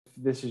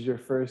this is your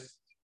first,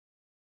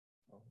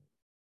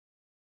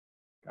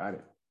 got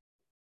it.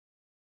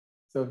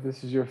 So if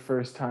this is your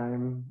first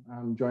time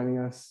joining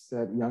us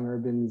at Young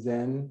Urban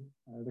Zen,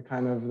 the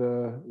kind of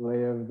the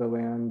lay of the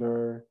land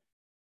or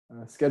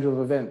schedule of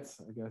events,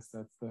 I guess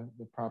that's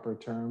the proper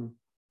term.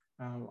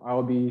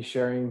 I'll be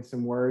sharing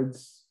some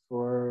words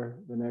for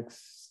the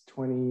next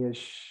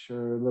 20-ish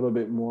or a little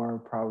bit more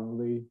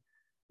probably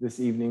this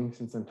evening,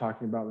 since I'm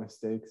talking about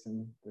mistakes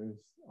and there's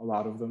a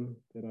lot of them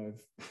that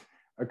have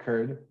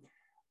occurred.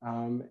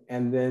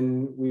 And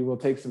then we will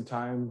take some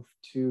time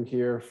to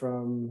hear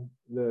from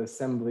the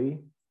assembly,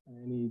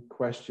 any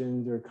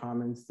questions or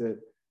comments that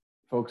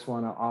folks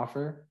want to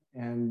offer.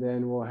 And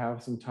then we'll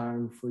have some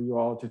time for you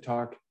all to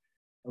talk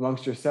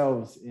amongst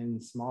yourselves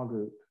in small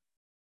group.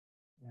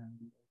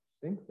 And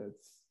I think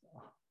that's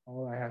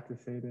all I have to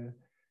say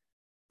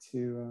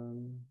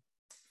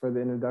for the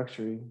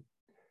introductory.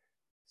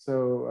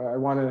 So I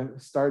want to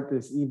start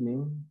this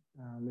evening,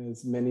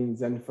 as many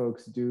Zen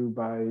folks do,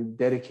 by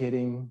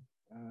dedicating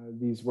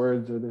these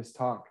words or this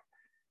talk.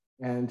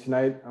 And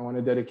tonight I want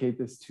to dedicate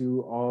this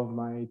to all of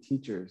my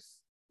teachers,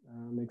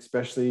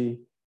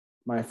 especially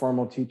my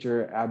formal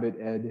teacher, Abbot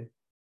Ed.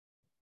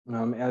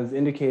 As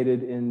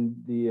indicated in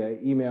the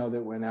email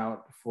that went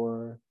out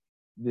for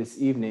this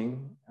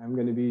evening, I'm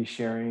going to be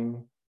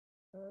sharing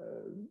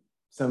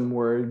some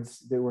words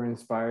that were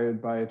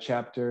inspired by a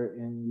chapter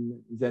in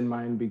Zen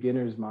Mind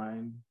Beginner's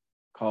Mind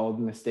called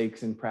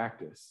Mistakes in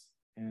Practice.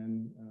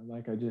 And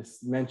like I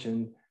just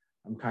mentioned,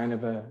 I'm kind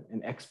of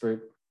an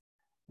expert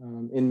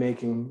in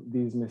making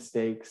these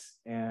mistakes,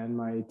 and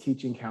my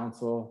teaching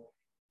counsel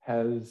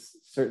has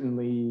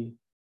certainly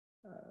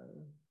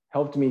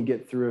helped me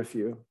get through a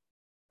few.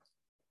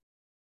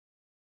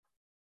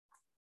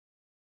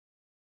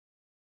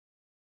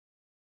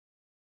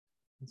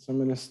 So I'm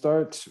going to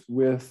start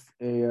with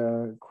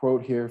a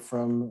quote here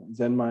from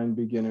Zen Mind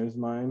Beginner's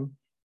Mind,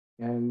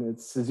 and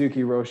it's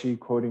Suzuki Roshi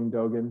quoting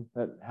Dogen.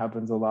 That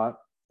happens a lot,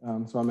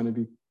 so I'm going to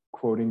be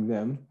quoting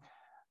them.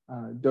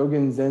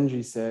 Dogen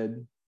Zenji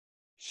said,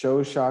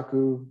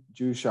 "Shoshaku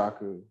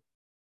Jushaku."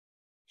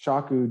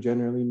 Shaku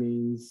generally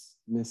means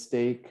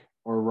mistake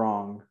or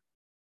wrong.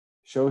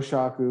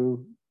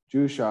 Shoshaku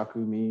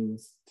Jushaku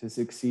means to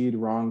succeed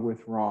wrong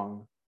with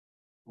wrong,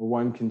 or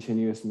one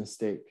continuous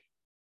mistake.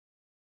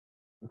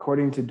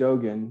 According to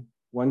Dogen,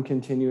 one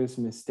continuous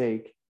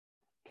mistake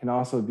can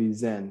also be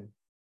Zen.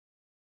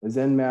 A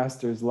Zen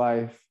master's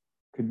life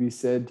could be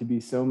said to be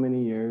so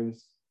many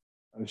years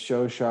of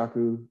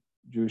Shoshaku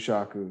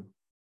Jushaku.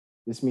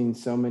 This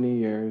means so many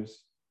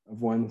years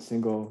of one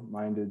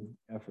single-minded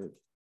effort.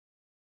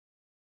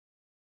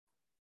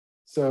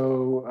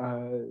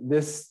 So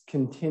this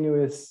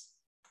continuous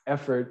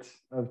effort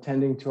of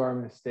tending to our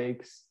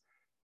mistakes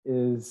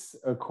is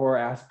a core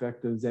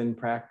aspect of Zen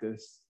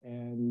practice,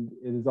 and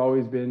it has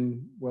always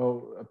been,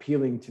 well,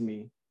 appealing to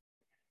me.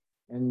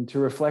 And to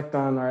reflect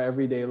on our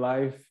everyday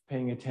life,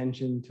 paying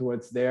attention to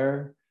what's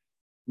there,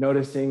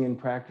 noticing and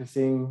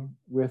practicing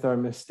with our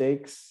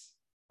mistakes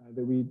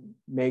that we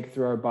make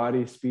through our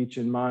body, speech,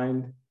 and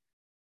mind.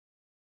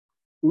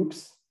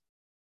 Oops,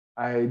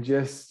 I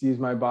just used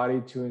my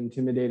body to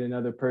intimidate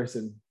another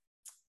person.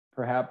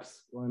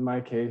 Perhaps, well, in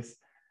my case,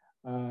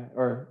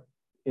 or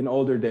in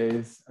older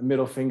days, a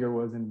middle finger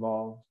was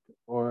involved.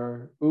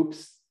 Or,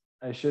 oops,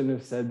 I shouldn't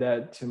have said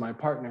that to my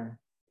partner.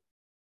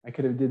 I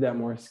could have did that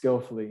more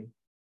skillfully.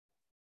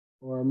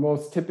 Or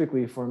most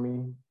typically for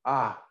me,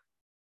 I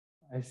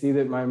see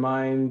that my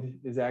mind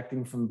is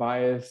acting from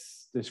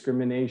bias,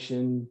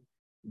 discrimination,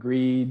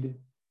 greed,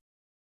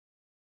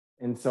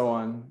 and so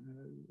on.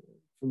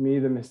 For me,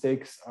 the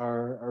mistakes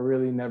are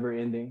really never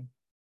ending.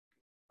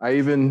 I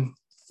have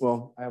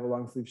a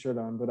long sleeve shirt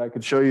on, but I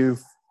could show you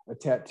a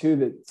tattoo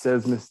that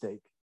says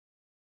mistake.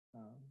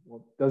 Well,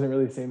 it doesn't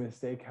really say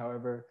mistake.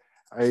 However,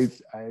 I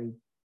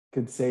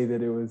could say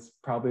that it was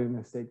probably a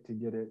mistake to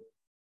get it.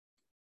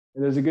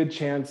 And there's a good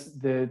chance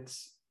that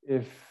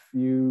if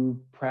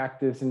you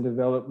practice and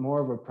develop more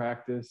of a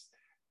practice,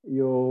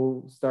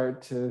 you'll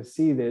start to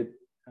see that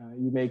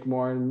you make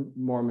more and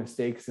more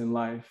mistakes in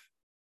life.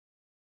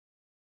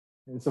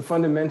 And so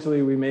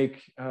fundamentally, we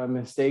make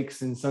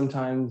mistakes, and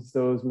sometimes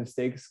those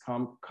mistakes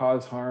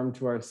cause harm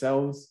to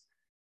ourselves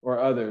or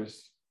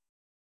others.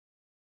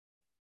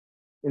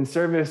 In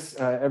service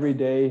every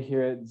day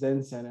here at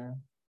Zen Center,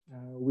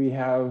 we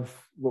have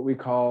what we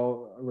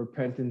call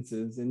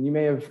repentances, and you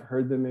may have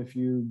heard them if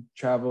you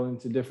travel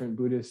into different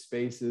Buddhist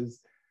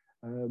spaces,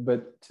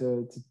 but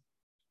to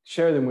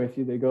share them with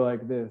you, they go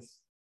like this.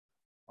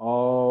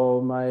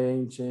 All my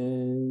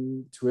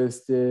ancient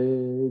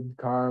twisted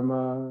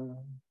karma,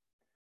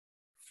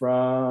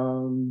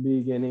 from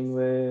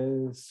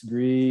beginningless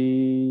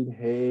greed,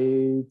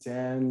 hate,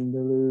 and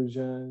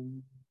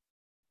delusion,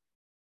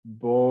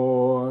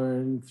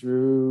 born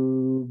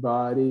through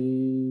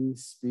body,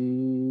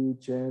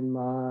 speech, and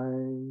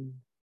mind,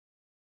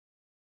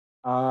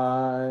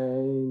 I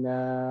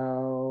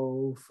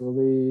now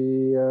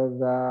fully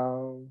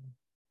avow.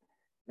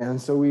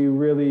 And so we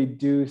really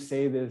do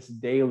say this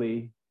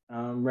daily,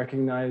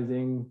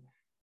 recognizing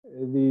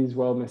these,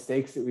 well,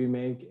 mistakes that we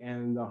make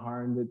and the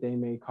harm that they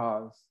may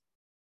cause.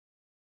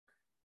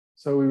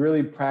 So we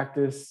really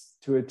practice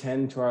to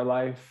attend to our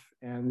life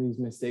and these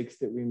mistakes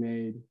that we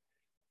made.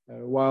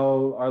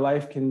 While our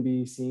life can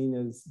be seen,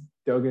 as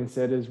Dogen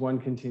said, as one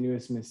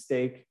continuous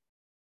mistake,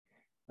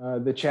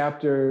 the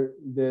chapter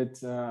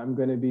that I'm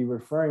going to be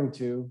referring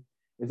to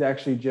is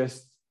actually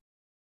just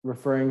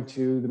referring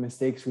to the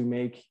mistakes we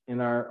make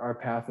in our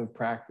path of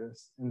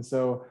practice. And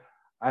so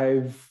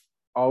I've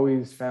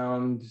always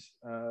found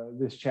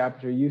this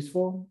chapter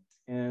useful.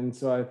 And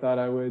so I thought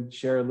I would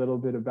share a little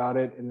bit about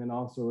it and then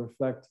also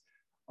reflect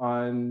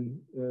on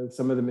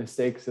some of the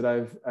mistakes that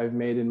I've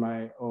made in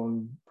my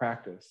own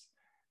practice.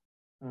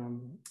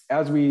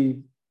 As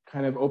we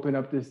kind of open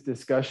up this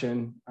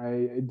discussion,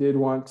 I did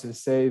want to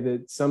say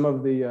that some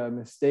of the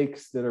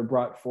mistakes that are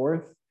brought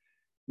forth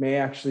may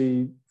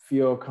actually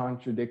feel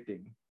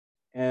contradicting.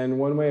 And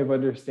one way of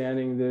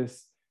understanding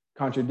this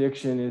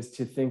contradiction is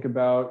to think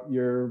about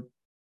your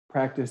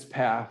practice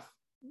path.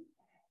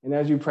 And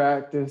as you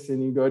practice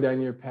and you go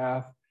down your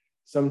path,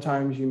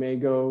 sometimes you may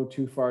go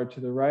too far to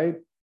the right,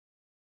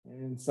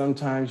 and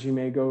sometimes you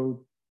may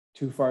go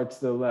too far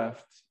to the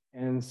left.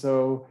 And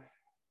so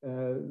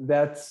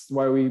that's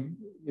why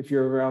if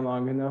you're around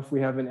long enough,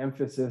 we have an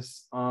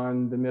emphasis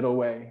on the middle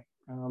way.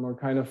 We're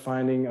kind of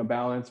finding a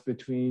balance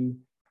between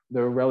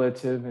the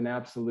relative and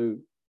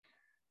absolute.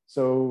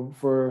 So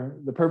for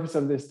the purpose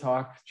of this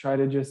talk, try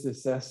to just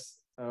assess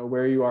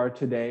where you are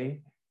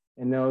today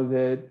and know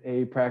that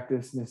a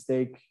practice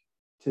mistake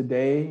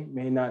today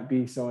may not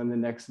be so in the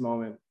next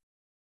moment.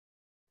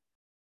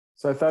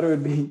 So I thought it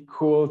would be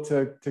cool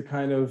to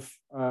kind of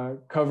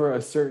cover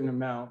a certain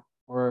amount,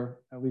 or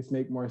at least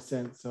make more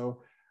sense.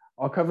 So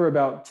I'll cover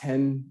about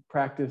 10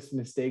 practice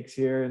mistakes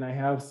here, and I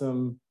have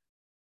some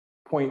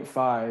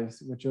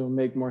 0.5s, which will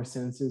make more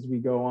sense as we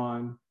go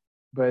on.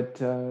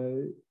 But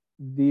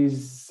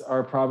these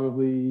are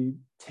probably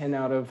 10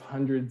 out of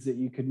hundreds that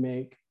you could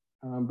make,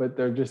 but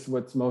they're just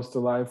what's most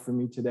alive for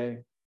me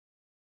today.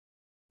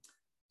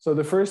 So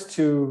the first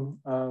two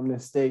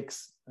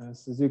mistakes,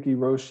 Suzuki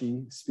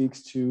Roshi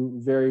speaks to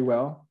very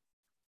well.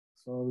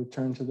 So I'll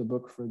return to the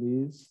book for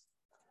these.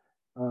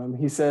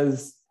 He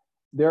says,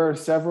 there are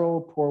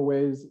several poor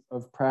ways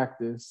of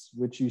practice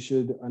which you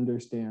should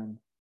understand.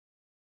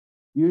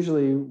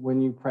 Usually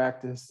when you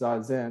practice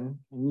Zazen,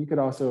 and you could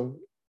also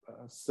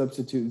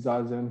substitute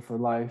Zazen for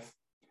life,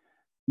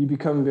 you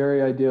become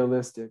very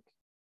idealistic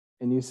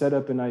and you set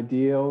up an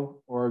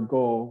ideal or a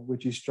goal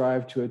which you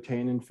strive to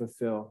attain and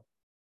fulfill.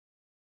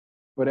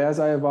 But as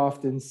I have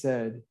often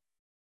said,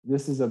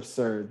 this is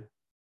absurd.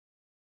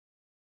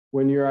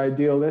 When you're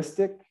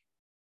idealistic,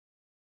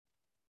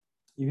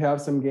 you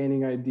have some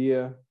gaining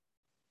idea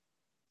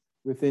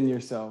within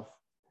yourself.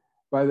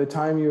 By the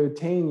time you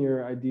attain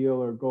your ideal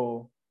or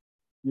goal,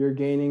 your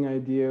gaining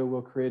idea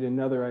will create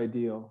another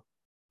ideal.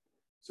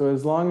 So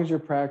as long as your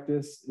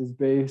practice is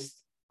based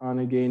on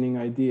a gaining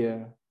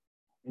idea,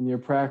 and you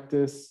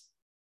practice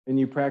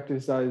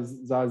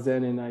Zazen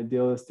in an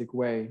idealistic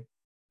way,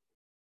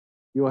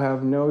 you'll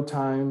have no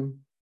time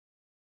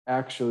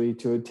actually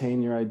to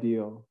attain your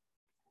ideal.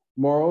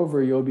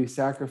 Moreover, you'll be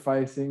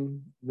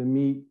sacrificing the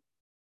meat.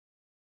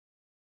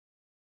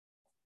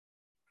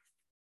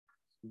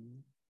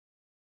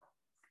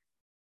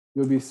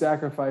 You'll be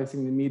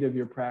sacrificing the meat of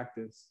your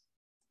practice.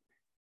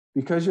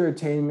 Because your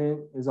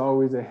attainment is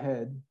always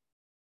ahead,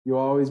 you'll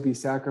always be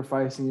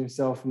sacrificing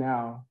yourself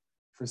now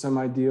for some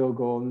ideal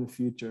goal in the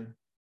future.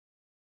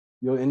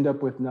 You'll end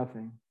up with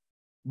nothing.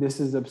 This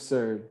is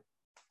absurd.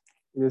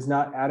 It is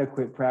not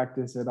adequate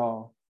practice at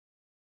all.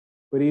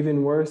 But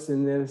even worse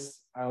than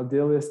this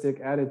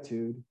idealistic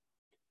attitude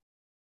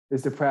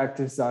is to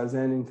practice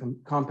Zazen in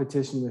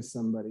competition with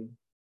somebody.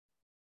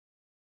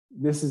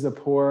 This is a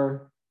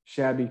poor,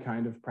 shabby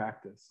kind of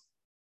practice.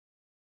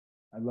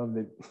 I love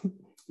that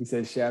he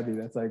said shabby.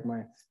 That's like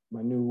my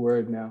new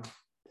word now.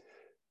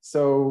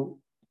 So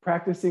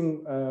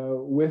practicing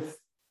with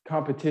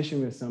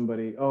competition with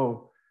somebody,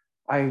 oh,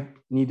 I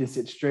need to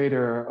sit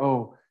straighter, or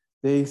oh,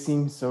 they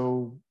seem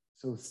so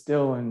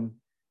still and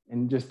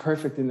just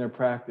perfect in their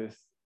practice.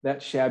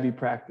 That shabby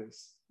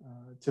practice.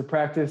 To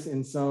practice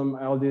in some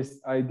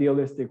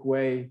idealistic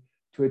way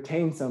to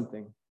attain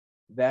something,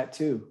 that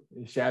too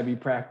is shabby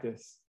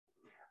practice.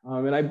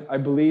 And I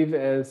believe,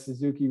 as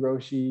Suzuki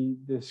Roshi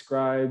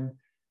described,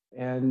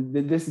 and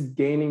this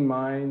gaining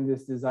mind,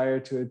 this desire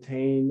to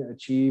attain,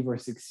 achieve, or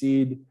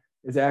succeed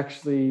is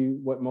actually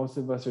what most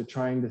of us are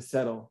trying to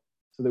settle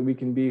so that we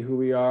can be who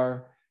we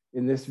are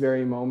in this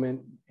very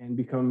moment and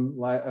become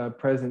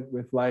present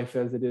with life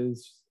as it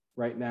is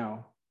right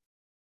now.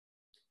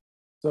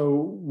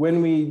 So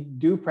when we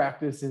do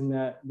practice in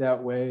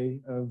that way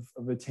of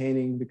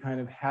attaining the kind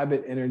of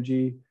habit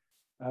energy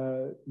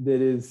that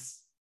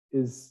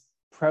is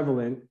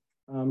prevalent,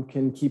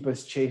 can keep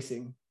us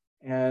chasing.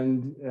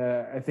 And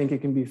I think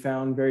it can be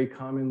found very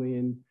commonly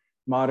in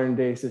modern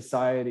day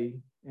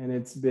society. And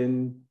it's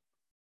been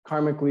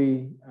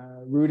karmically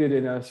rooted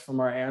in us from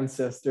our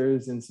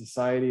ancestors and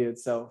society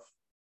itself.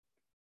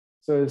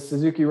 So as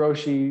Suzuki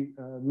Roshi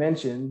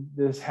mentioned,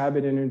 this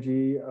habit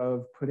energy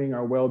of putting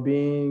our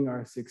well-being,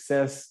 our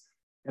success,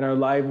 and our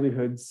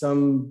livelihood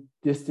some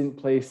distant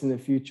place in the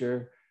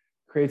future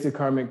creates a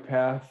karmic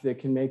path that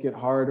can make it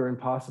hard or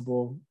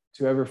impossible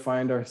to ever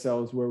find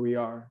ourselves where we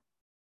are.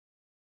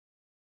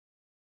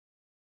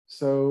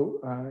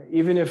 So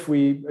even if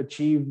we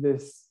achieve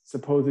this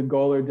supposed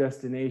goal or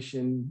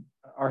destination,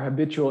 our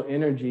habitual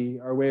energy,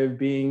 our way of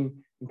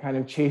being and kind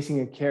of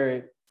chasing a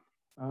carrot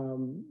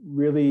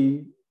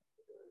really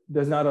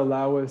does not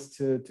allow us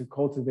to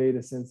cultivate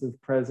a sense of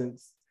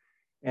presence.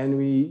 And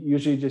we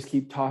usually just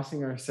keep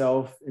tossing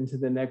ourselves into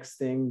the next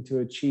thing to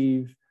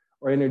achieve,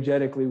 or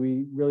energetically,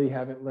 we really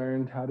haven't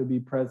learned how to be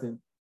present.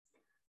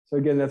 So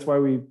again, that's why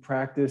we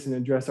practice and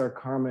address our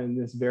karma in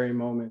this very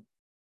moment.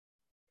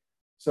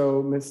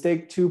 So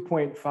mistake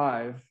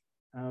 2.5,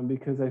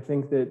 because I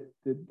think that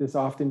this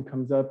often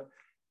comes up,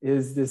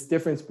 is this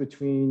difference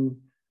between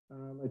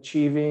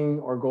achieving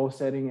or goal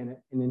setting and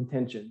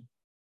intention.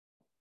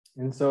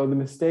 And so the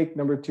mistake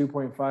number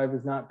 2.5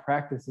 is not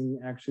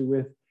practicing actually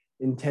with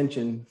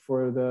intention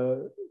for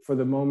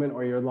the moment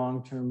or your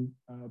long-term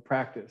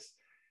practice.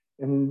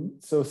 And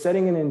so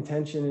setting an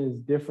intention is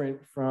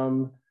different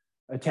from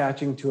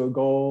attaching to a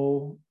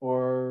goal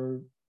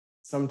or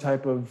some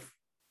type of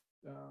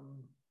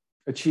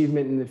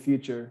achievement in the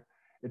future.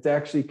 It's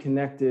actually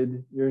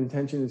connected, your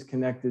intention is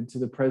connected to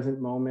the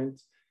present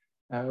moment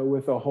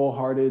with a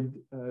wholehearted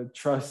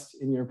trust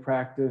in your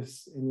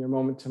practice, in your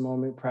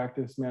moment-to-moment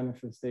practice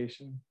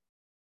manifestation.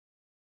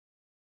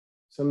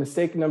 So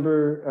mistake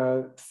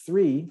number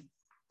 3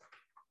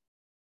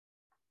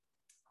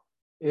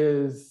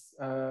 is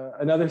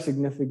another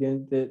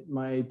significant that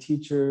my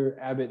teacher,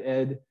 Abbot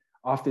Ed,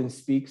 often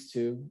speaks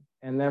to,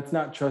 and that's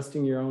not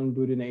trusting your own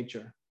Buddha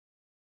nature.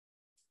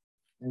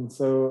 And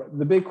so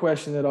the big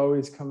question that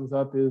always comes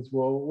up is,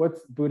 well, what's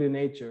Buddha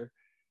nature?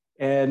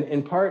 And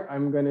in part,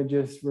 I'm going to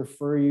just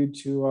refer you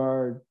to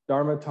our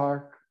Dharma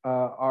Talk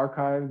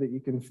archive that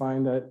you can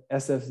find at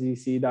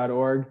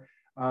sfzc.org,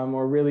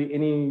 or really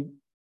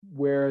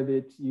anywhere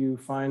that you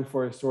find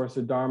for a source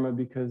of Dharma,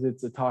 because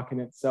it's a talk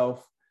in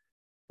itself.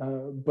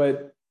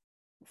 But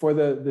for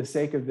the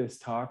sake of this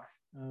talk,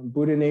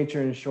 Buddha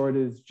nature in short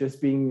is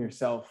just being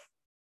yourself,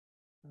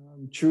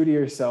 true to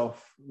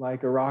yourself,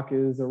 like a rock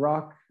is a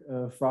rock,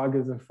 a frog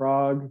is a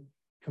frog,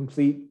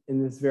 complete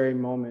in this very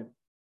moment.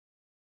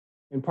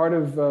 And part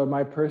of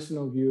my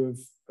personal view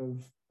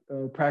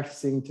of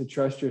practicing to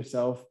trust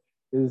yourself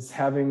is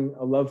having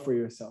a love for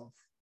yourself,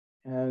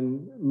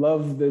 and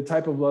love, the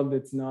type of love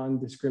that's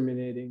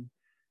non-discriminating,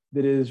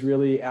 that is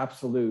really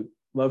absolute.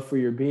 Love for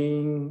your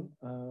being,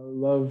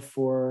 love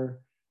for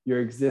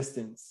your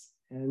existence.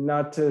 And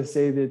not to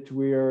say that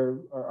we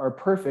are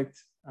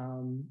perfect,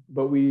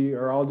 but we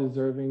are all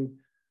deserving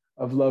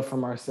of love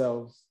from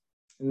ourselves.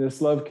 And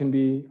this love can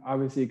be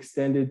obviously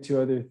extended to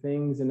other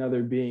things and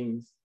other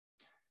beings.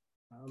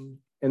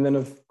 And then,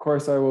 of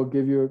course, I will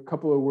give you a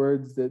couple of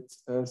words that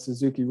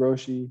Suzuki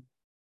Roshi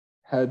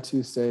had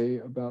to say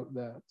about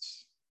that.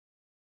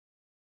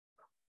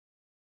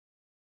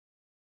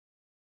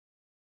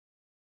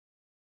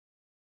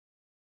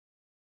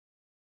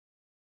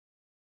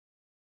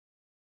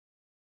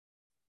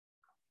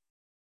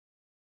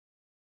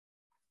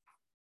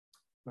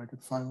 If I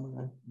could find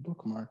my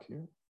bookmark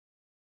here.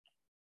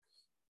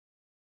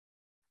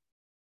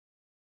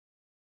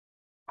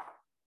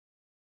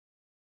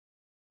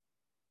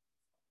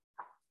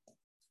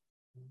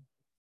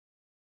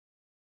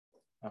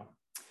 Oh, I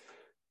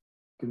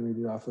can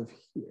read it off of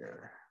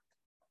here.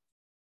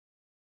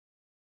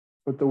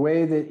 But the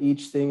way that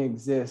each thing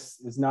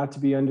exists is not to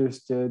be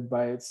understood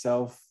by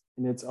itself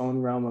in its own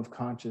realm of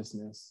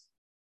consciousness.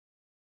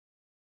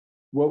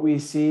 What we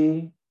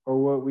see or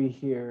what we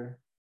hear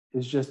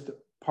is just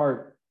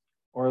part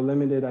or a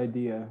limited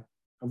idea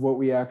of what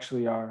we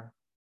actually are.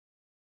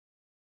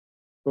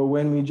 But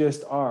when we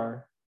just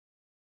are,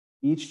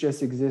 each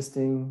just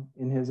existing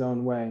in his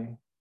own way,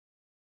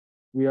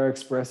 we are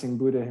expressing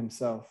Buddha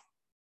himself.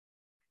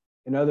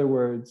 In other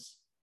words,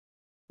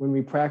 when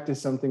we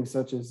practice something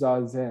such as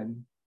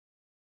Zazen,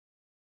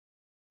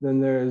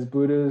 then there is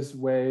Buddha's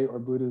way or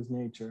Buddha's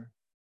nature.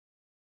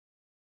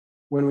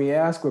 When we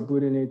ask what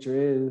Buddha nature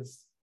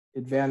is,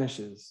 it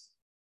vanishes.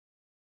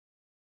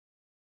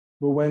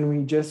 But when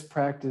we just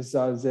practice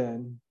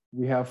Zazen,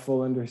 we have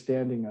full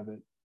understanding of it.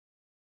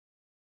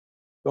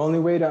 The only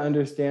way to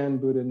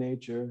understand Buddha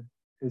nature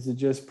is to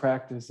just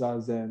practice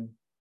Zazen,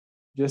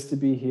 just to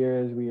be here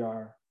as we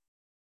are.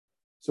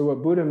 So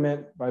what Buddha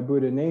meant by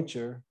Buddha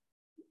nature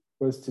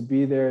was to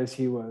be there as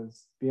he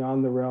was,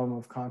 beyond the realm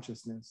of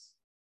consciousness.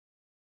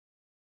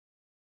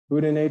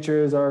 Buddha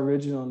nature is our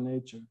original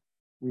nature.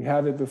 We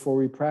have it before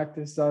we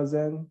practice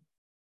Zazen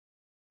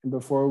and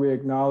before we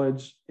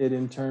acknowledge it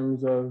in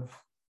terms of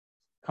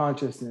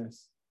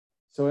consciousness.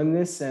 So in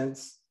this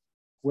sense,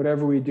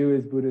 whatever we do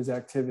is Buddha's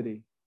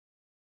activity.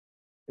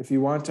 If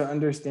you want to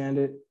understand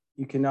it,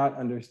 you cannot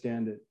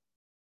understand it.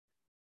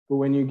 But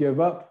when you give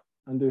up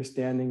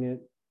understanding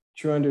it,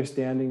 true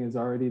understanding is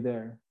already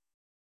there.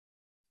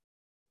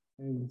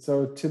 And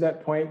so to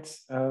that point,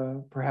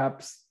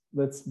 perhaps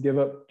let's give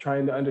up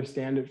trying to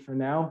understand it for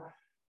now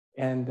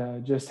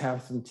and just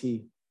have some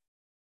tea.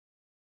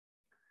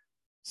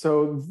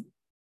 So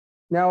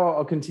now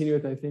I'll continue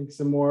with, I think,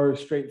 some more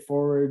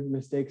straightforward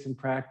mistakes in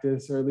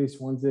practice, or at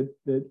least ones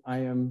that I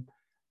am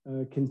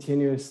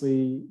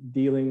continuously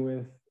dealing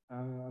with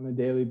on a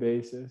daily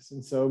basis.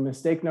 And so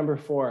mistake number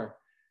 4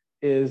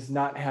 is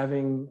not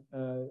having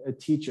a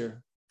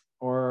teacher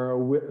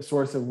or a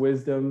source of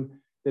wisdom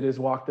that has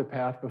walked the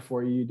path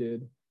before you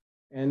did.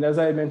 And as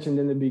I had mentioned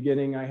in the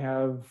beginning, I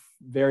have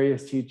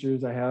various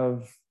teachers. I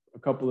have a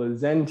couple of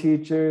Zen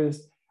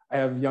teachers. I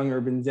have young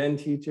urban Zen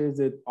teachers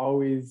that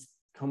always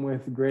come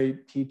with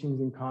great teachings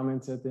and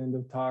comments at the end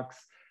of talks.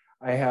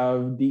 I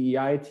have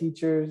DEI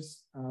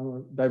teachers,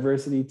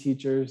 diversity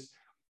teachers.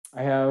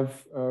 I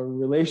have a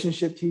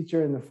relationship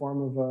teacher in the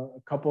form of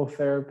a couple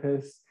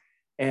therapists.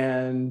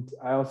 And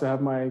I also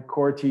have my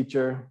core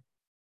teacher,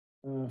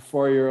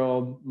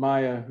 4-year-old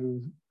Maya,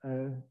 who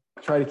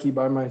try to keep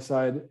by my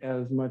side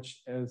as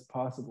much as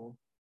possible.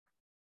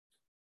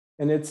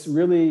 And it's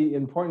really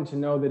important to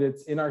know that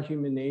it's in our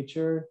human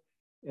nature.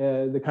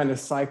 The kind of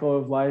cycle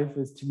of life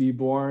is to be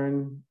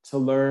born, to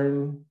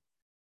learn,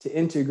 to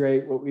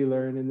integrate what we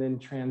learn, and then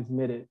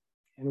transmit it.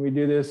 And we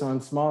do this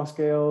on small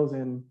scales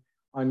and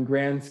on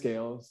grand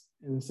scales.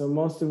 And so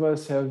most of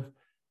us have,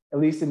 at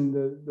least in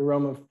the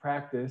realm of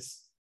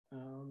practice,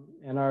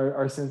 and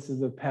our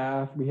senses of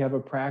path, we have a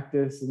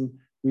practice and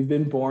we've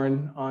been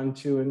born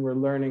onto, and we're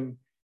learning.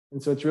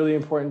 And so it's really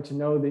important to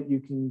know that you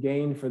can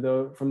gain from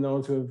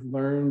those who have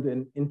learned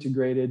and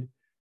integrated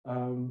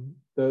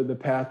the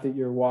path that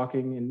you're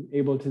walking, and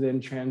able to then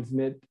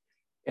transmit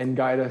and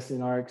guide us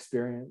in our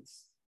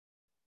experience.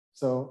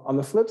 So on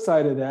the flip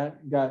side of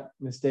that, got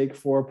mistake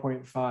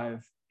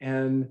 4.5,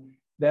 and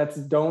that's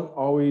don't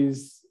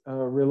always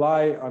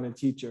rely on a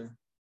teacher.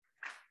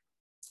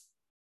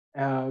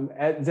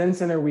 At Zen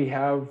Center, we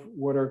have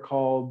what are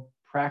called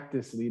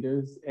practice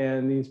leaders,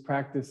 and these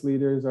practice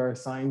leaders are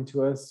assigned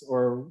to us,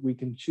 or we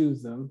can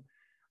choose them.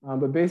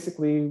 But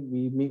basically,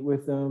 we meet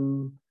with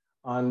them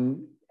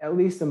on at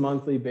least a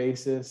monthly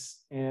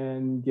basis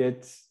and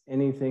get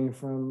anything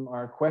from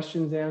our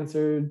questions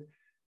answered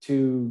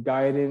to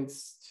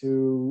guidance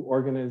to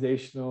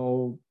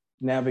organizational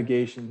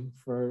navigation,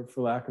 for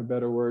lack of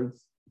better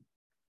words.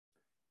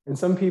 And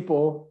some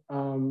people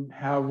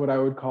have what I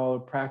would call a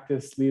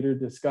practice leader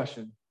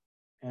discussion,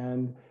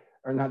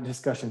 or not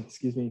discussion,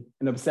 excuse me,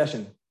 an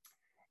obsession.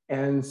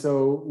 And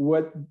so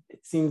what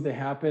it seems to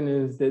happen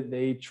is that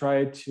they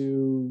try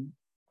to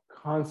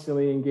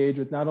constantly engage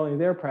with not only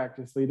their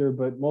practice leader,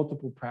 but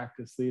multiple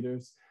practice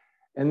leaders.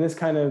 And this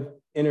kind of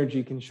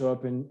energy can show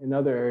up in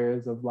other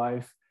areas of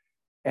life.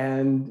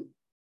 And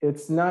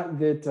it's not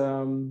that,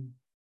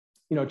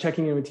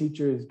 checking in with a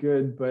teacher is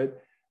good,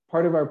 but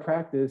part of our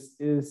practice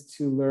is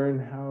to learn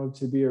how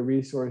to be a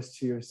resource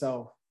to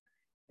yourself.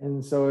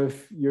 And so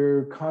if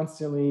you're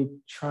constantly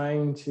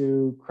trying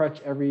to crutch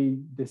every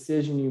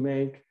decision you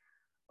make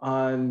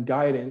on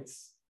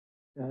guidance,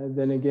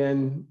 then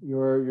again,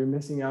 you're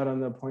missing out on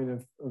the point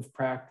of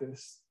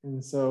practice.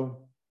 And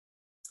so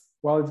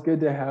while it's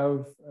good to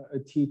have a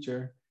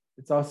teacher,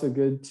 it's also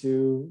good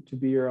to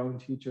be your own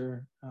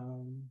teacher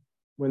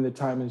when the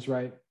time is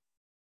right.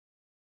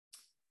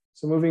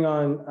 So moving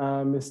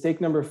on,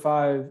 mistake number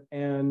 5,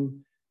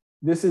 and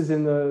this is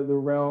in the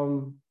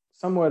realm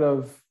somewhat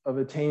of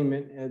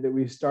attainment that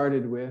we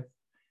started with.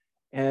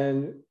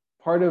 And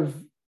part of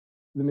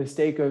the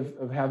mistake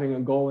of having a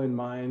goal in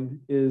mind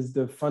is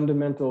the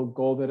fundamental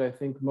goal that I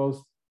think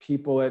most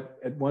people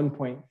at one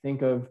point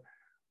think of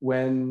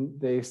when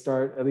they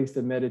start at least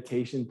a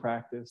meditation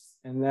practice.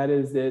 And that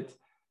is that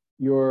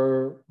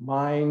your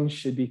mind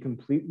should be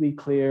completely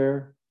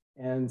clear,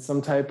 and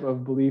some type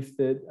of belief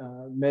that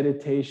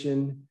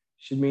meditation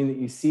should mean that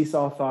you cease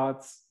all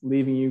thoughts,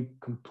 leaving you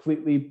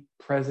completely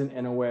present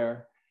and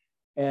aware.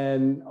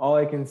 And all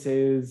I can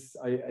say is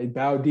I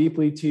bow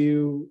deeply to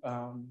you.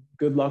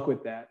 Good luck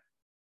with that.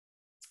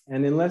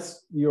 And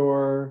unless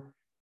you're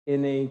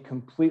in a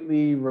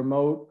completely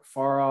remote,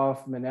 far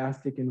off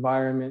monastic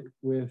environment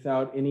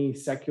without any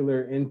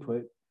secular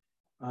input,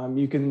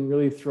 you can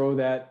really throw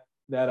that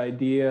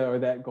idea or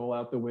that goal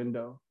out the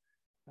window.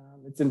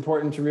 It's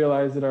important to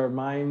realize that our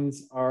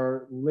minds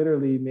are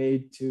literally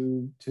made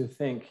to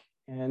think.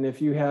 And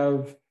if you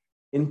have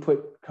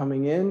input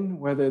coming in,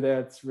 whether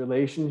that's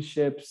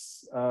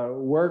relationships,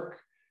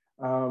 work,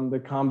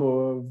 the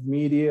combo of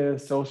media,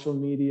 social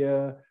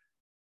media,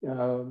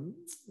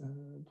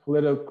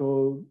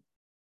 political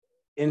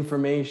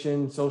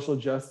information, social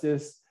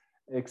justice,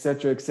 et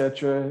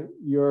cetera,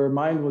 your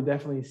mind will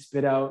definitely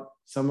spit out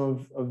some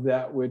of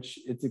that which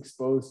it's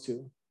exposed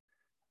to.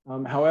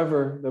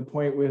 However, the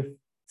point with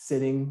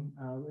sitting,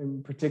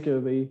 and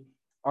particularly,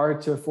 are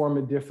to form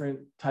a different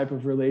type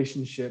of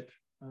relationship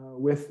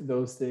with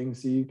those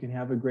things, so you can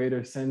have a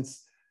greater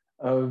sense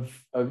of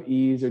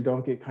ease, or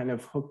don't get kind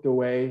of hooked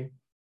away,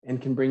 and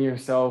can bring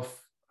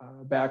yourself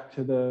back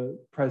to the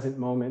present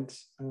moment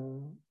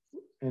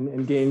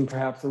and gain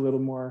perhaps a little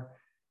more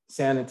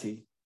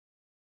sanity.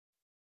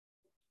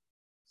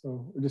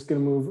 So we're just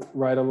going to move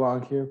right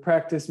along here.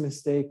 Practice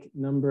mistake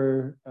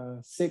number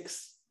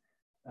 6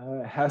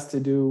 has to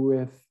do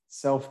with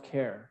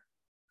self-care.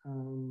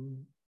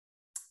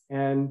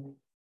 And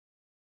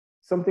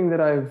something that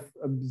I've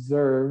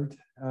observed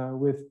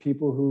with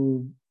people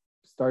who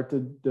start to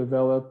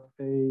develop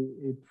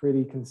a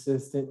pretty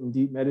consistent and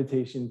deep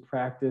meditation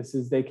practice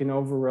is they can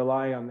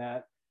over-rely on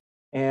that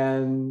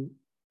and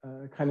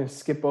kind of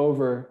skip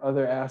over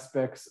other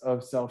aspects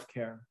of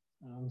self-care.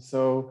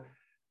 So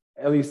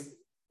at least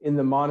in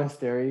the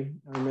monastery,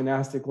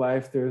 monastic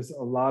life, there's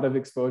a lot of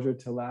exposure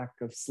to lack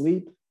of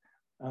sleep,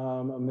 a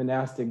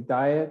monastic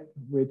diet,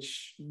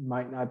 which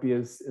might not be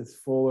as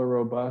full or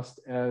robust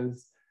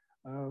as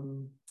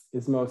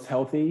is most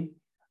healthy,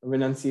 a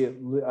renunciate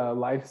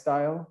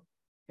lifestyle.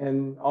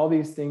 And all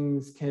these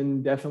things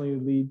can definitely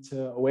lead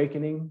to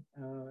awakening.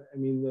 I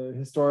mean, the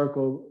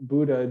historical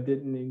Buddha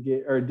did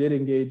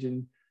engage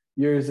in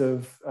years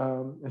of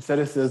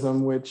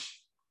asceticism,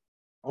 which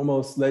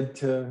almost led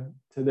to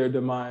their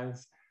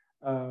demise.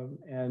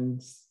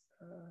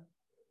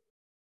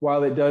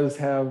 While it does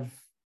have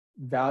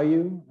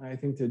value, I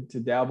think to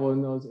dabble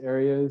in those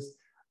areas,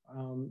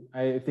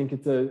 I think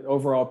it's an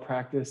overall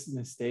practice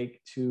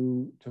mistake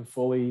to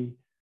fully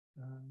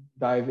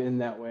dive in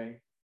that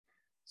way.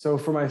 So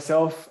for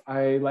myself,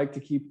 I like to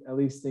keep at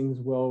least things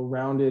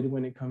well-rounded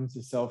when it comes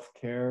to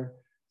self-care.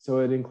 So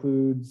it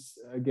includes,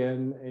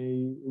 again,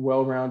 a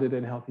well-rounded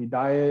and healthy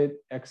diet,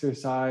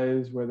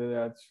 exercise, whether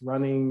that's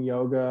running,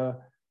 yoga,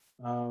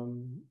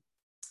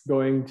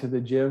 going to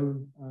the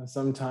gym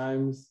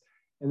sometimes,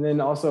 and then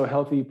also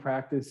healthy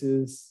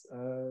practices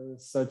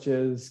such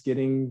as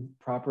getting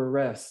proper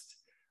rest,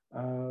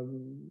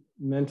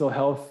 mental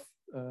health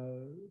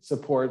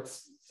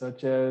supports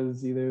such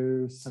as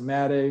either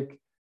somatic,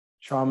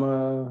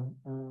 trauma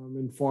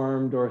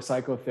informed, or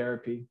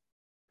psychotherapy.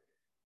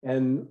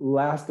 And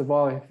last of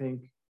all, I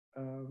think,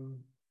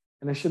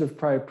 and I should have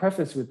probably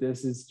prefaced with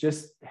this, is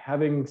just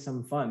having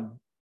some fun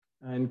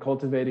and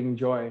cultivating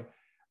joy.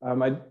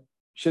 I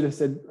should have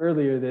said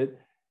earlier that,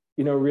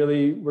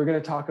 really we're going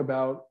to talk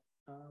about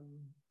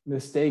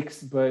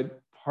mistakes,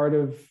 but part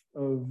of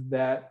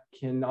that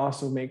can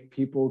also make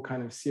people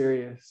kind of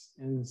serious.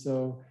 And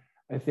so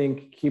I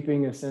think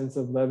keeping a sense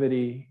of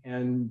levity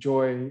and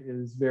joy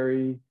is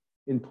very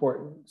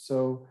important.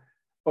 So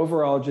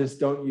overall, just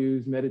don't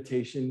use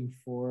meditation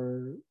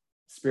for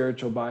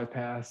spiritual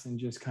bypass and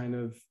just kind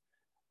of,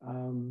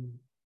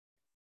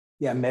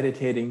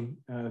 meditating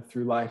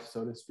through life,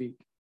 so to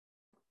speak.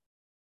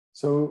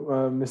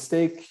 So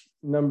mistake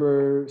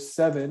number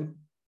 7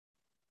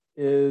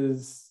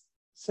 is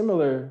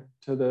similar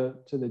to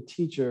the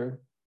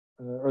teacher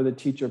or the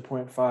teacher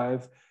point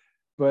 5,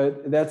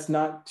 but that's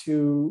not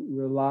to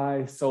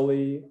rely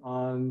solely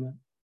on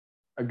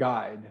a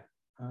guide.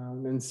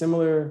 And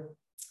similar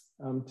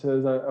to,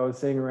 as I was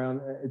saying,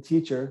 around a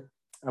teacher,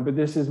 but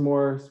this is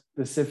more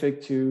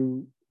specific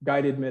to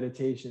guided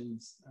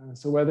meditations.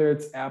 So whether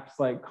it's apps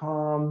like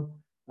Calm,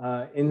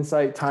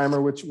 Insight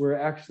Timer, which we're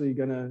actually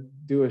going to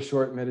do a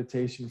short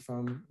meditation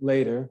from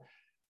later.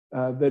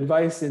 The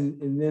advice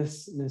in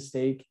this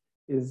mistake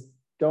is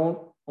don't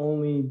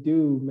only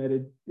do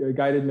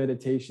guided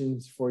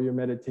meditations for your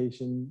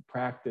meditation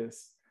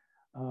practice,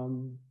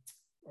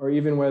 or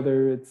even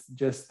whether it's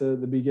just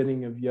the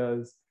beginning of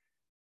yas.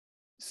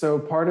 So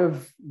part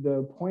of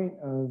the point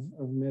of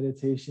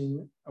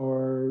meditation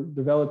or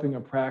developing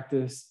a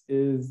practice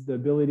is the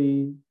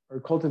ability, or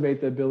cultivate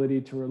the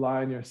ability, to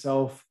rely on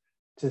yourself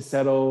to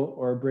settle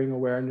or bring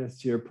awareness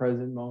to your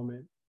present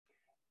moment.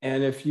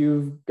 And if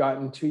you've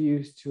gotten too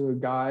used to a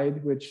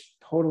guide, which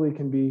totally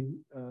can be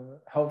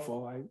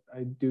helpful,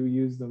 I do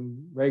use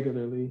them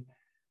regularly,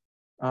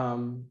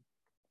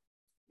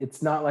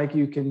 it's not like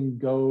you can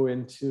go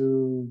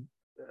into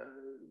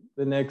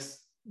the next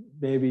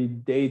maybe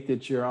date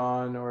that you're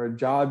on or a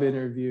job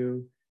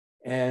interview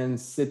and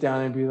sit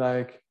down and be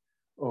like,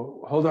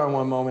 oh, hold on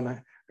one moment,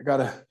 I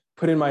gotta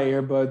put in my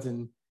earbuds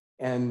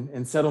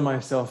and settle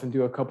myself and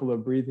do a couple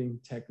of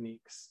breathing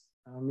techniques.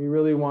 You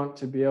really want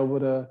to be able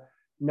to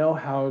know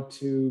how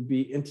to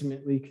be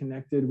intimately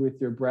connected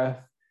with your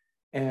breath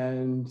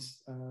and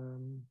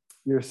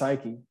your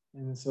psyche.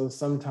 And so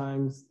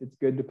sometimes it's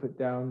good to put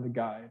down the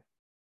guide.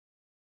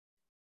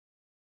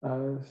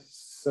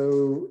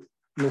 So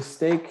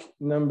mistake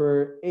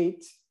number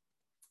 8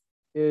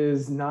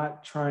 is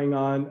not trying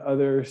on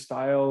other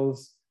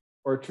styles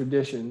or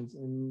traditions,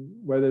 and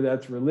whether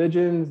that's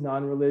religions,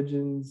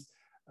 non-religions,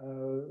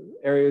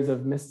 areas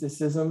of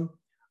mysticism.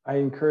 I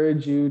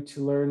encourage you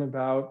to learn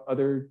about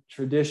other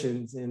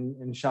traditions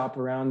and shop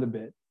around a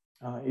bit,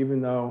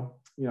 even though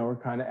we're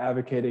kind of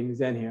advocating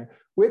Zen here,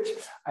 which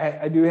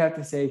I do have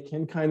to say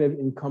can kind of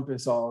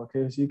encompass all.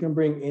 Okay, so you can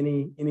bring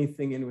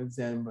anything in with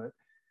Zen, but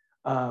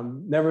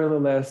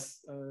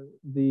nevertheless,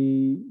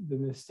 the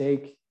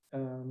mistake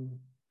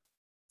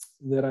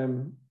that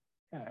I'm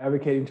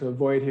advocating to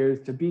avoid here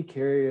is to be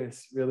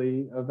curious,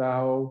 really, of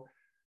how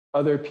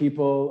other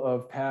people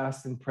of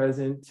past and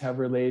present have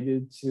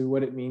related to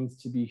what it means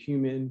to be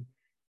human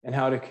and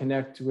how to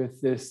connect with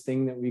this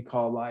thing that we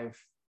call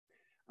life.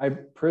 I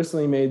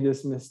personally made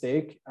this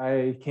mistake.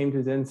 I came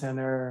to Zen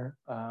Center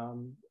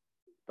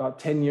about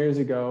 10 years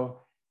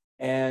ago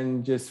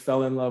and just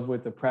fell in love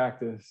with the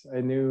practice.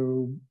 I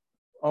knew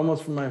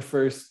almost from my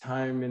first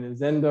time in a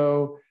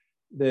Zendo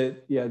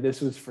that, yeah,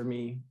 this was for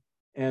me.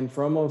 And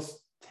for almost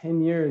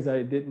 10 years,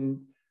 I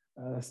didn't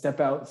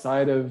step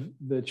outside of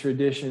the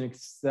tradition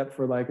except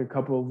for like a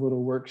couple of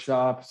little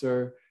workshops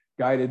or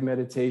guided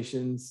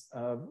meditations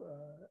of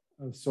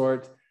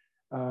sort.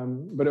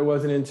 But it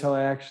wasn't until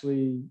I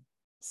actually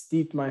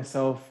steeped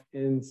myself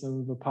in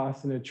some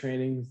Vipassana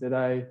trainings that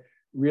I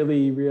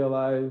really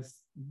realized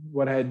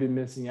what I had been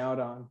missing out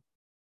on.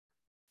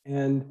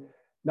 And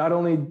not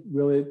only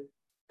will it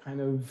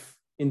kind of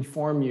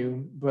inform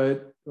you,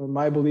 but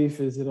my belief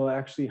is it'll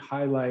actually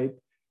highlight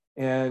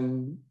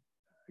and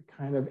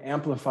kind of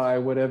amplify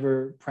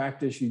whatever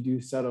practice you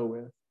do settle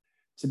with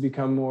to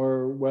become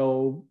more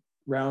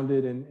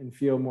well-rounded and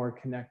feel more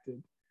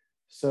connected.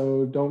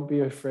 So don't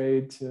be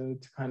afraid to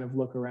kind of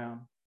look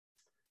around.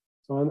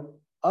 So on the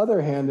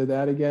other hand of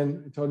that,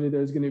 again, I told you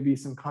there's going to be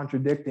some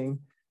contradicting.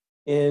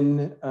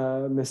 In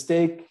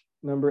mistake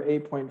number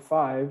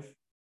 8.5,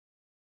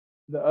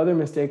 the other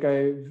mistake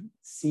I've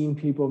seen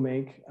people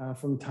make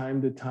from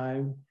time to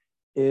time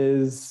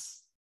is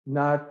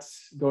not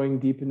going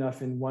deep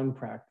enough in one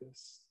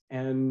practice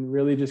and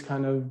really just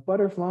kind of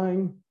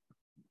butterflying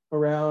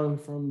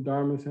around from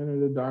Dharma center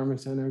to Dharma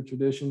center,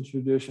 tradition to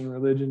tradition,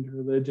 religion to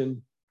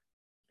religion,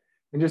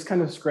 and just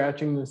kind of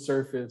scratching the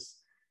surface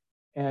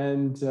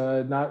and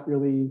not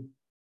really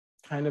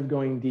kind of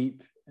going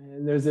deep.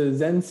 And there's a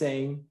Zen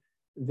saying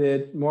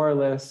that more or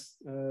less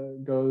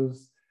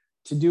goes,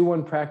 to do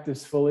one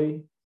practice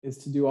fully is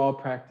to do all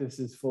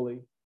practices fully.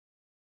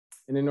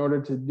 And in order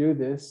to do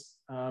this,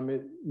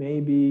 it may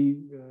be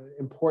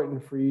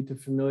important for you to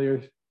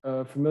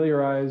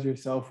familiarize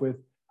yourself with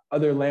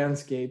other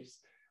landscapes,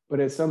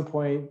 but at some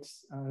point,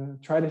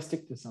 try to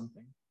stick to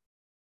something.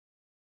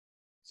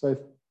 So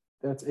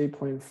that's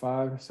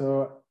 8.5.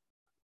 So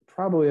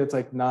probably it's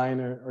like 9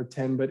 or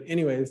 10, but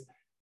anyways,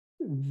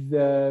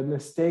 the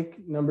mistake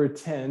number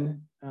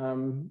 10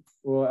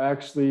 will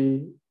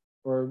actually,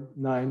 or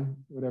 9,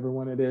 whatever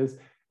one it is,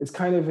 it's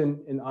kind of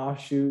an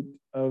offshoot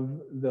of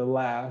the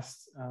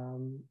last,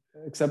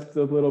 except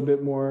a little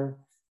bit more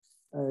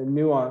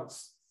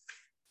nuance.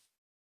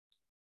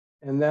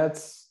 And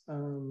that's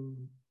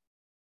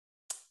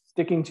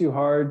sticking too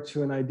hard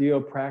to an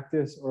ideal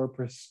practice or a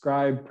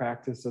prescribed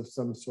practice of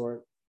some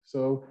sort.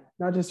 So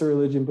not just a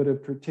religion, but a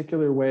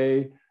particular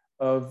way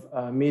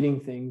of meeting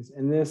things.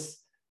 And this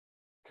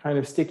kind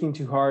of sticking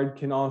too hard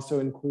can also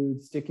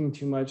include sticking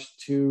too much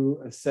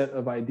to a set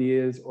of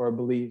ideas or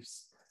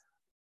beliefs.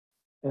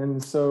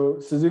 And so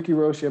Suzuki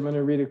Roshi, I'm going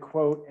to read a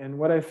quote, and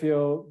what I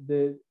feel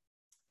that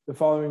the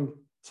following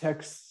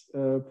text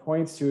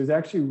points to is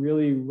actually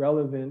really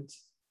relevant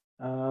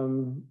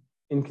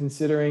in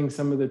considering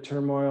some of the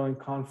turmoil and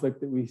conflict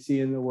that we see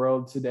in the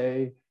world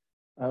today,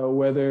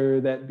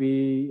 whether that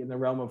be in the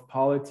realm of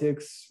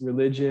politics,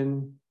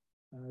 religion,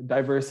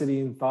 diversity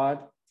in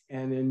thought,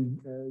 and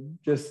in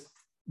just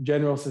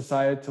general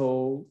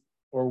societal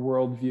or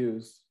world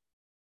views.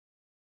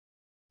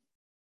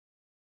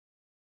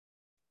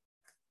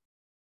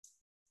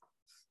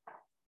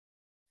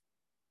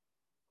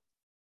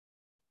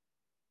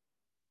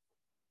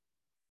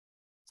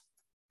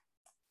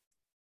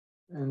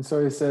 And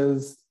so he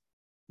says,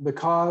 the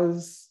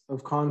cause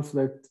of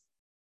conflict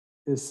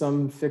is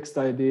some fixed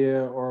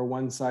idea or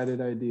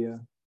one-sided idea.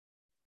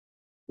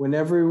 When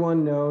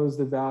everyone knows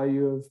the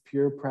value of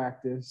pure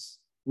practice,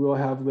 we will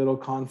have little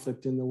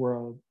conflict in the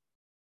world.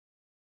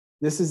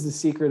 This is the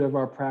secret of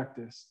our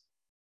practice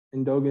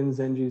in Dogen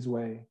Zenji's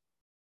way.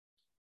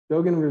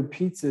 Dogen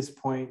repeats this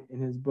point in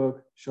his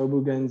book,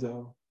 Shobu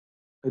Genzo,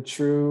 a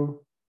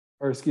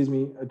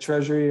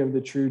treasury of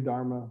the true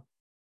Dharma.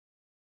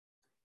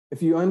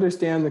 If you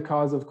understand the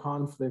cause of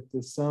conflict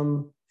as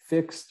some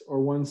fixed or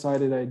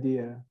one-sided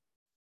idea,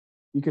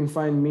 you can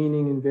find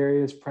meaning in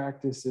various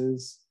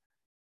practices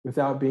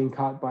without being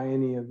caught by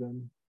any of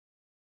them.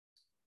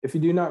 If you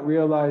do not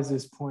realize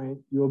this point,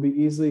 you will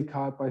be easily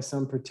caught by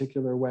some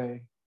particular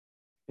way,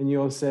 and you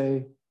will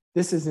say,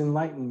 this is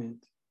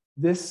enlightenment.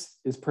 This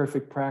is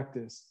perfect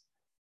practice.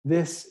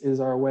 This is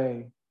our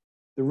way.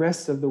 The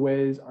rest of the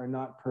ways are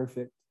not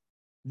perfect.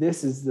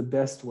 This is the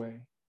best way.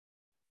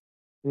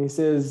 And he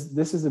says,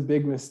 this is a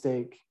big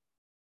mistake.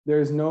 There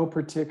is no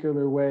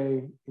particular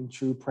way in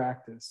true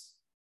practice.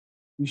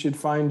 You should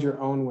find your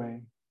own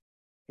way,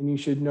 and you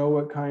should know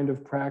what kind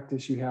of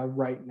practice you have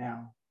right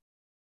now.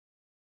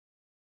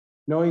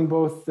 Knowing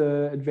both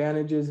the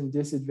advantages and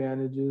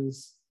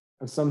disadvantages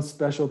of some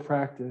special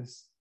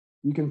practice,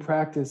 you can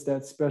practice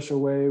that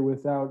special way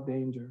without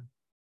danger.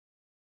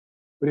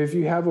 But if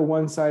you have a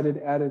one-sided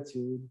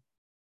attitude,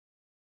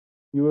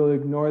 you will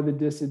ignore the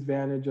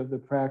disadvantage of the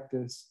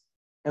practice,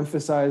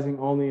 emphasizing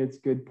only its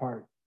good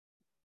part.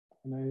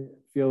 And I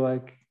feel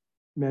like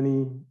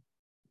many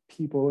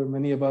people, or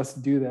many of us,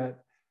 do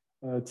that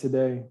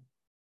today.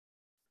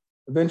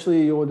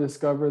 Eventually, you will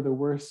discover the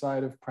worst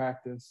side of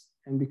practice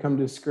and become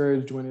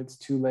discouraged when it's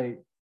too late.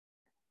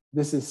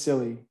 this is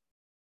silly.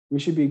 We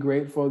should be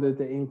grateful that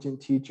the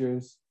ancient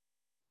teachers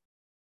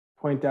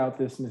point out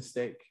this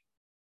mistake.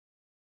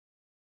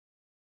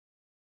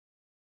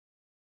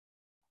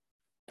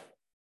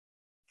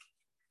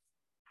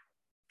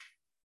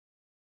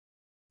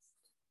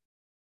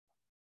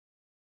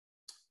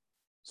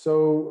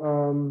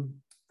 So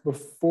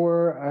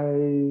before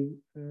I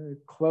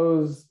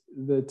close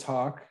the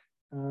talk,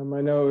 I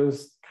know it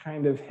was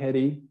kind of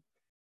heady.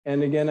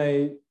 And again,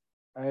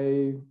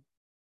 I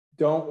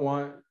don't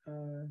want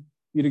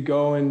you to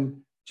go and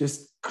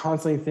just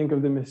constantly think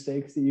of the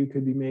mistakes that you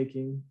could be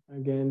making.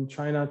 Again,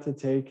 try not to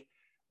take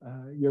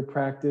your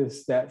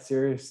practice that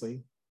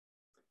seriously.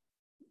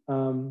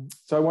 So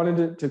I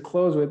wanted to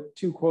close with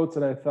two quotes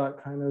that I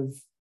thought kind of,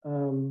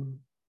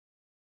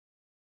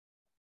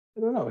 I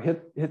don't know,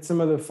 hit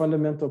some of the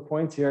fundamental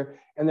points here.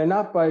 And they're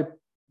not by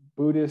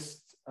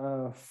Buddhist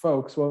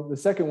folks. Well, the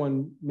second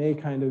one may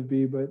kind of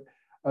be, but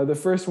the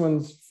first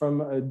one's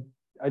from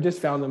I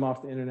just found them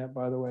off the internet,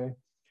 by the way,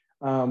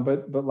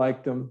 but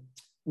liked them.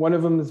 One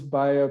of them is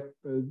by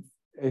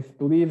I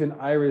believe, an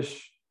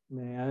Irish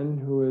man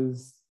who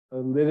is a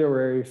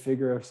literary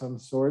figure of some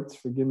sorts.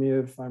 Forgive me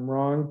if I'm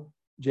wrong,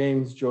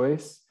 James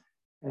Joyce.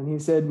 And he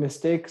said,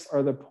 mistakes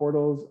are the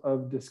portals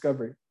of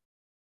discovery.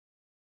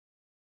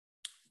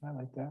 I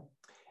like that.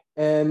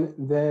 And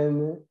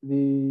then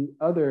the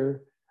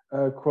other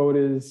quote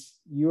is,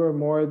 you are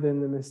more than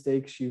the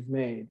mistakes you've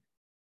made.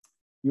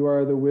 You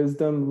are the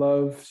wisdom,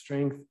 love,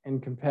 strength,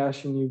 and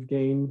compassion you've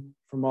gained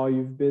from all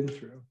you've been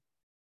through.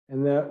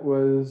 And that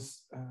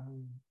was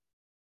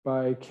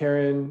by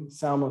Karen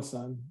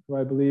Salmoson, who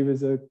I believe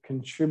is a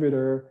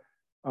contributor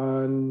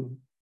on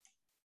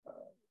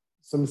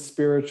some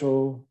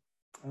spiritual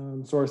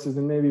sources,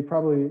 and maybe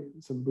probably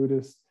some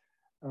Buddhist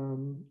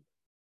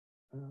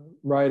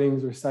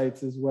writings or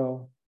sites as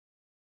well.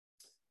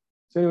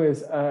 So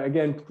anyways,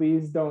 again,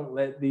 please don't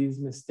let these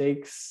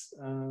mistakes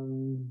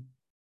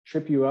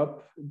trip you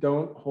up.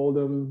 Don't hold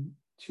them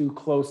too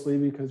closely,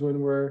 because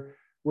when we're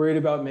worried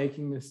about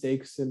making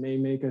mistakes, it may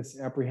make us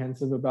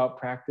apprehensive about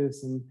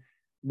practice. And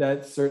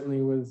that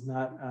certainly was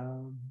not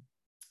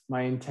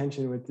my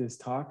intention with this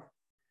talk.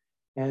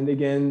 And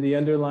again, the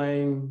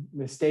underlying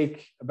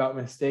mistake about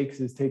mistakes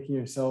is taking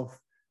yourself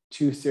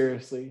too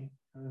seriously.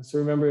 So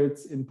remember,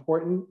 it's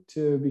important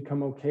to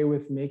become okay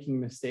with making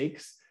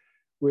mistakes,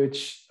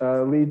 which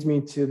leads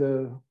me to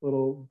the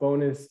little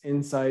bonus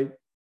insight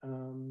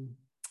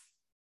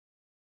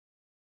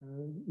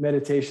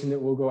meditation that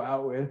we'll go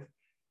out with.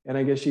 And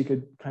I guess you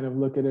could kind of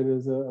look at it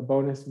as a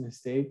bonus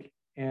mistake.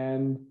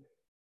 And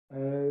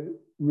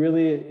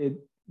really,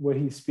 what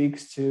he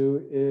speaks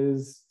to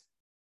is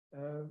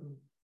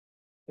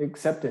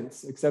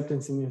acceptance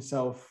in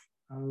yourself,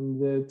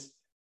 that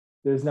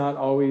there's not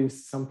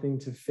always something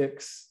to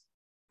fix.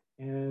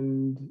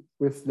 And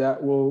with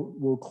that,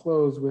 we'll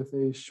close with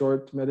a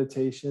short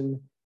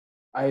meditation.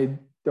 I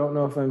don't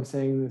know if I'm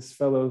saying this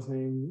fellow's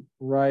name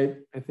right.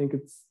 I think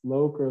it's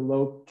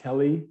Loke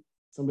Kelly.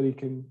 Somebody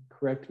can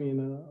correct me in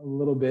a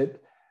little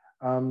bit.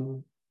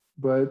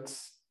 But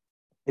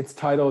it's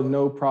titled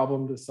No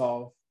Problem to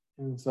Solve.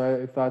 And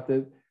so I thought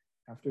that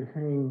after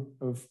hearing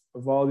of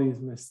all these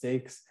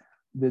mistakes,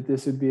 that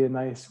this would be a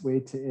nice way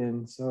to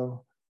end.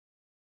 So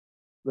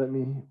let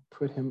me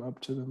put him up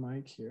to the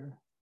mic here.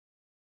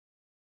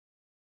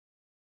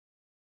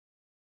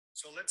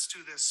 So let's do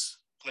this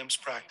glimpse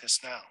practice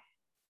now.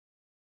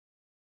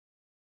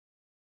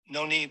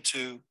 No need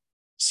to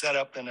set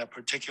up in a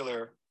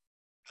particular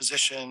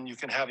position. You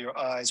can have your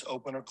eyes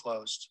open or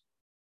closed.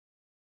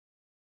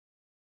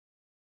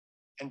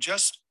 And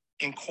just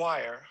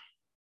inquire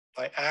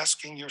by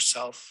asking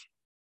yourself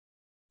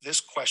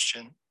this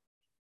question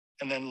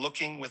and then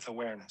looking with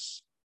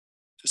awareness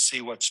to see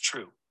what's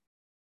true,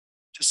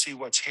 to see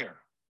what's here.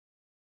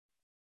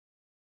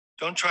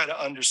 Don't try to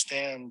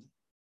understand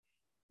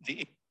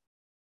the...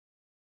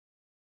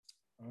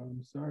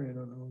 I'm sorry, I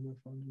don't know where my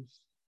phone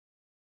is.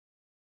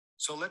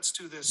 So let's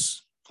do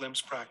this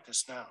glimpse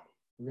practice now.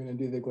 We're going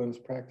to do the glimpse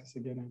practice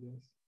again, I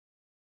guess.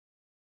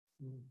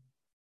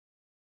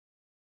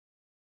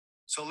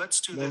 So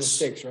let's do no this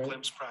mistakes, right?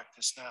 glimpse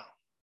practice now.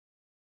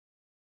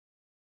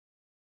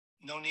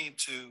 No need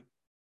to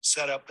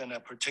set up in a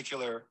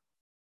particular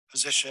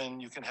position.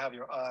 You can have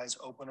your eyes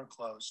open or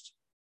closed.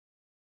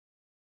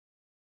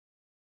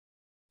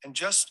 And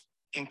just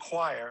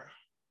inquire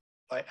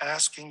by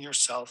asking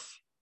yourself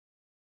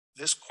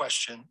this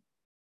question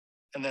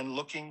and then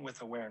looking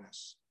with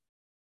awareness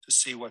to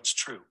see what's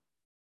true,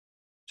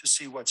 to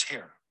see what's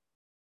here.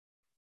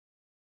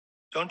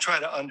 Don't try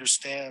to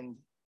understand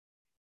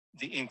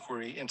the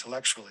inquiry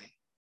intellectually.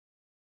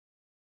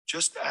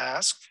 Just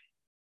ask,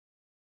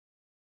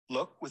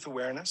 look with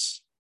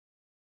awareness,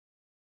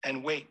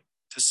 and wait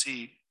to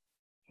see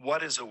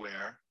what is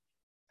aware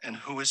and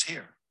who is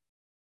here.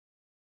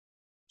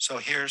 So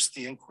here's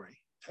the inquiry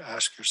to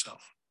ask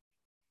yourself.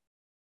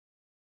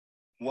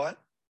 What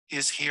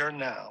is here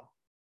now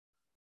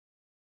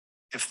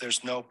if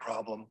there's no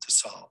problem to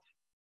solve?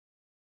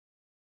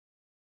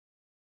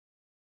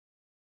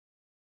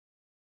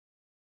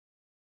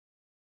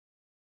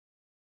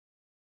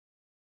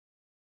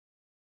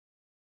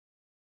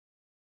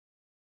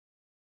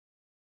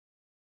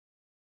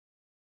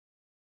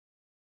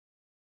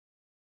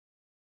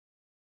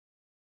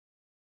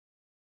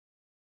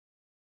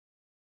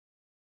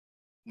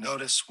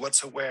 Notice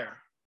what's aware,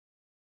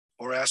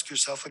 or ask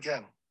yourself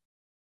again,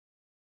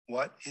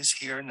 what is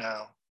here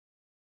now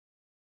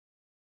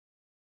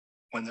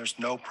when there's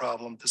no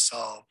problem to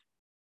solve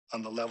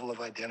on the level of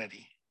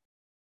identity?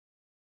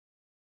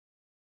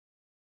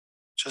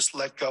 Just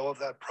let go of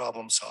that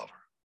problem solver.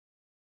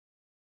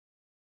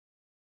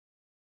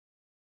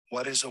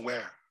 What is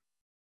aware?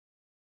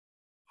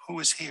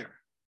 Who is here?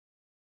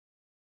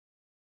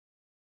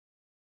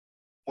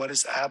 What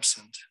is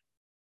absent?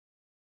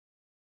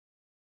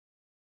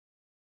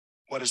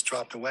 What has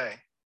dropped away?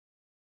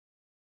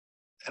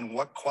 And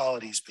what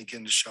qualities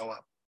begin to show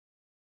up?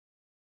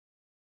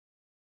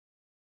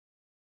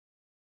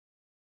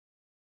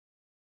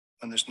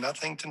 When there's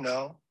nothing to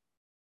know,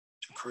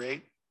 to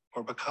create,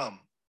 or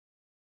become,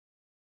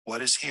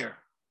 what is here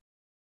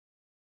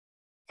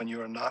when you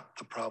are not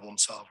the problem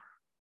solver?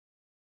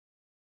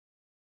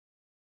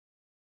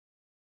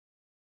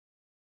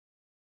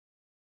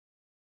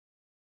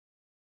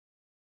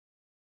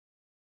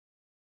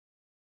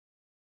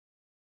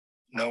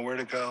 Nowhere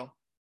to go,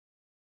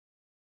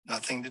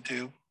 nothing to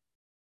do,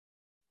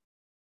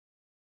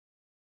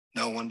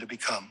 no one to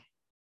become.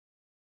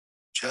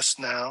 Just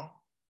now,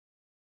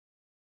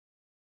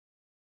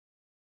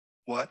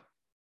 what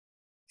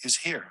is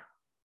here?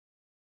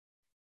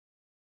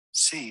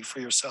 See for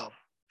yourself,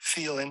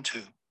 feel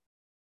into,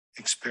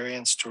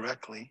 experience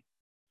directly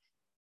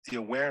the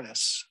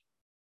awareness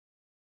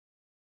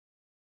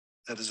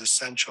that is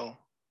essential,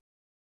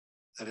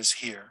 that is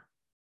here.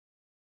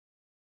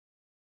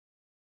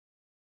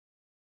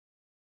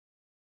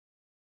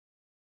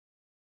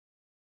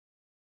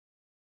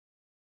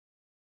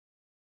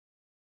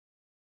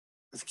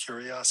 With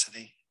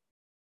curiosity,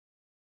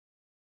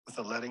 with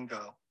a letting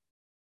go,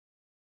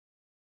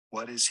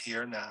 what is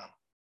here now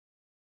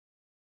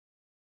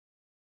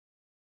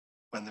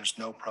when there's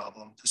no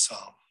problem to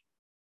solve?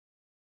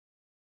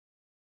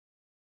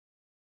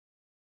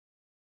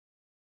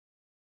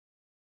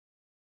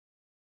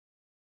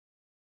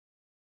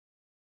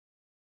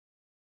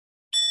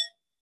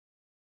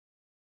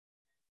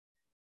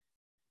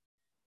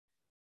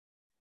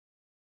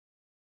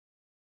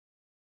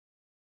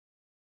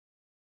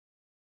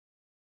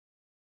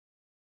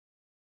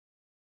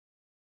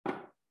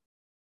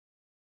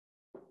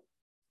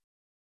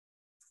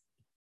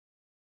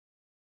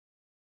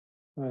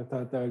 I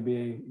thought that would be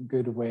a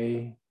good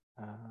way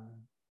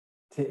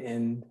to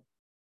end,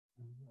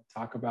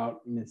 talk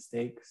about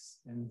mistakes.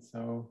 And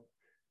so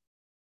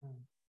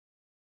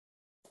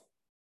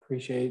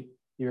appreciate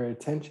your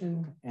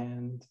attention,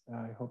 and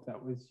I hope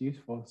that was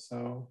useful.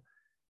 So